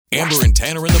Amber and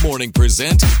Tanner in the morning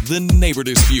present The Neighbor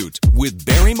Dispute with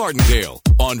Barry Martindale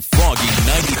on Froggy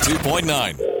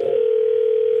 92.9.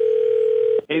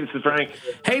 Hey, this is Frank.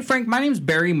 Hey, Frank, my name's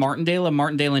Barry Martindale of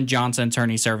Martindale & Johnson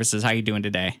Attorney Services. How you doing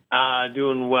today?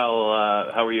 Doing well.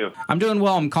 How are you? I'm doing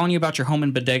well. I'm calling you about your home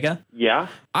in Bodega. Yeah?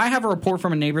 I have a report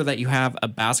from a neighbor that you have a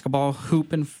basketball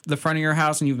hoop in the front of your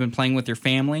house and you've been playing with your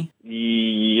family.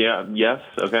 Yeah, yes,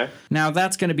 okay. Now,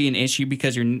 that's going to be an issue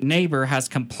because your neighbor has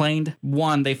complained.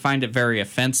 One, they find it very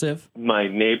offensive. My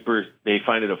neighbors, they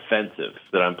find it offensive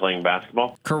that I'm playing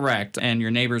basketball? Correct. And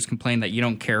your neighbors complain that you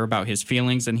don't care about his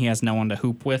feelings and he has no one to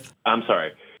hoop with. I'm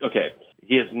sorry. Okay.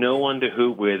 He has no one to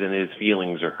hoop with and his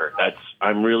feelings are hurt.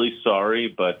 I'm really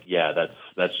sorry, but yeah,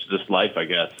 that's just life, I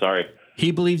guess. Sorry.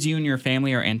 He believes you and your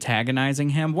family are antagonizing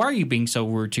him. Why are you being so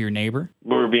rude to your neighbor?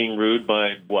 We're being rude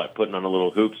by, what, putting on a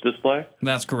little hoops display?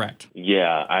 That's correct. Yeah,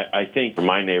 I think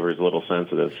my neighbor's a little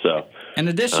sensitive, so. And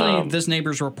additionally, this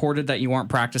neighbor's reported that you aren't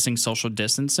practicing social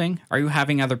distancing. Are you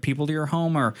having other people to your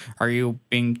home, or are you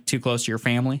being too close to your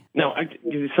family? No,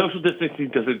 social distancing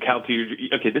doesn't count to you.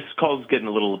 Okay, this call's getting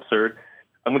a little absurd.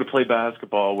 I'm going to play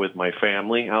basketball with my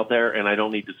family out there, and I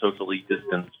don't need to socially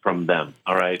distance from them.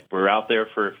 All right, we're out there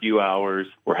for a few hours.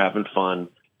 We're having fun.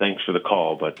 Thanks for the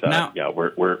call, but yeah,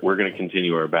 we're going to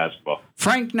continue our basketball.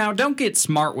 Frank, now don't get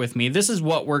smart with me. This is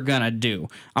what we're going to do.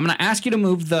 I'm going to ask you to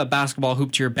move the basketball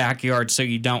hoop to your backyard so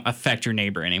you don't affect your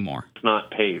neighbor anymore. It's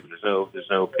not paved. There's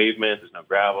no pavement. There's no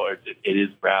gravel. It is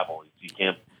gravel. You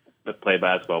can't play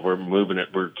basketball. We're moving it.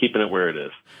 We're keeping it where it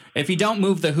is. If you don't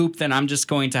move the hoop, then I'm just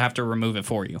going to have to remove it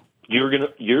for you. You're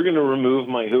gonna remove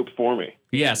my hoop for me?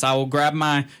 Yes, I will grab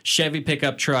my Chevy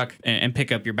pickup truck and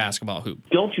pick up your basketball hoop.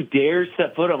 Don't you dare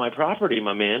set foot on my property,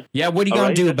 my man. Yeah, what are you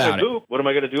going to do about it? Hoop. What am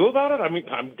I going to do about it? I mean,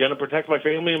 I'm going to protect my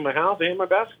family and my house and my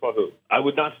basketball hoop. I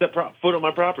would not step foot on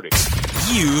my property.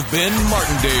 You've been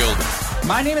Martindale.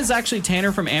 My name is actually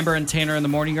Tanner from Amber and Tanner in the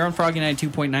Morning. You're on Froggy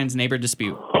 92.9's Neighbor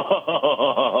Dispute.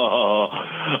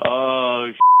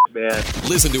 Man.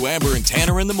 Listen to Amber and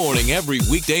Tanner in the morning every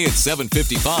weekday at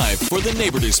 7:55 for The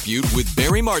Neighbor Dispute with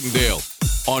Barry Martindale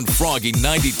on Froggy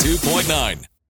 92.9.